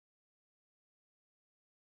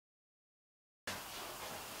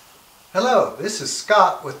Hello, this is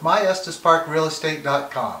Scott with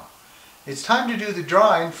myestasparkrealestate.com. It's time to do the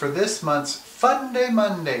drawing for this month's Funday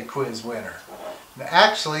Monday quiz winner. Now,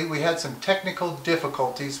 actually, we had some technical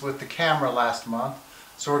difficulties with the camera last month,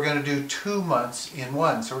 so we're going to do 2 months in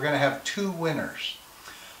one. So we're going to have 2 winners.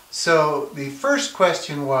 So the first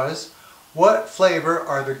question was, what flavor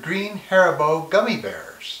are the green Haribo gummy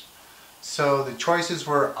bears? So the choices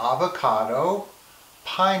were avocado,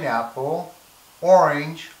 pineapple,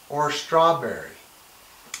 orange, or strawberry.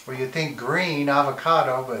 Well, you'd think green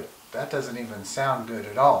avocado, but that doesn't even sound good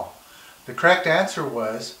at all. The correct answer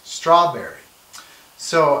was strawberry.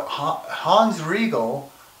 So Hans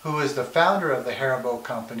Riegel, who is the founder of the Haribo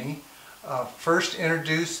company, first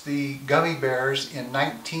introduced the gummy bears in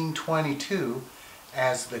 1922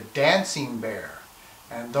 as the dancing bear.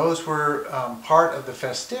 And those were part of the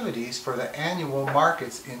festivities for the annual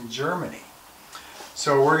markets in Germany.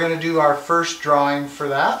 So we're going to do our first drawing for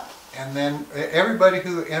that, and then everybody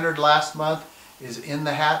who entered last month is in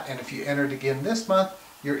the hat, and if you entered again this month,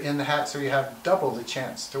 you're in the hat, so you have double the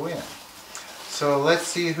chance to win. So let's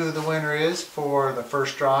see who the winner is for the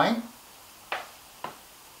first drawing.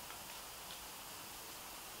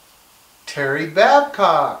 Terry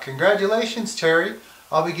Babcock. Congratulations, Terry.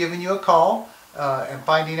 I'll be giving you a call and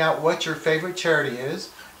finding out what your favorite charity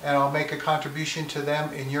is, and I'll make a contribution to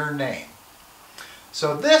them in your name.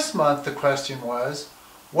 So this month the question was,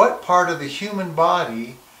 what part of the human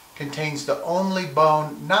body contains the only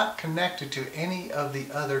bone not connected to any of the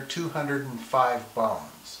other 205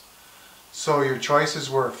 bones? So your choices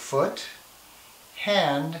were foot,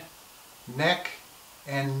 hand, neck,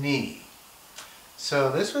 and knee. So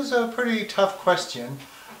this was a pretty tough question,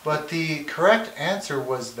 but the correct answer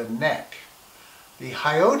was the neck. The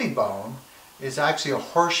hyoid bone is actually a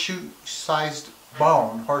horseshoe-sized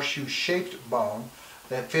bone, horseshoe-shaped bone,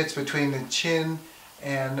 that fits between the chin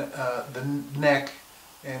and the neck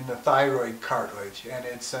and the thyroid cartilage, and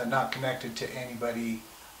it's not connected to anybody,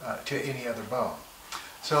 to any other bone.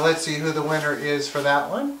 So let's see who the winner is for that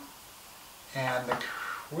one. And the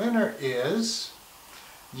winner is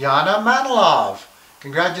Yana Manilov.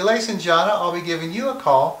 Congratulations, Yana. I'll be giving you a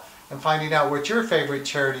call and finding out what your favorite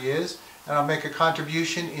charity is, and I'll make a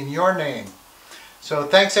contribution in your name. So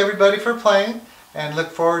thanks everybody for playing, and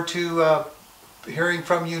look forward to hearing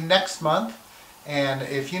from you next month. And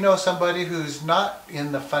if you know somebody who's not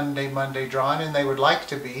in the Funday Monday drawing and they would like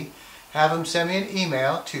to be, have them send me an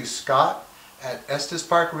email to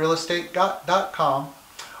scott@estasparkrealestate.com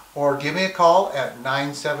or give me a call at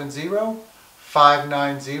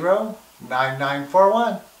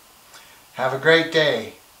 970-590-9941. Have a great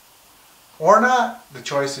day. Or not. The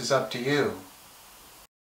choice is up to you.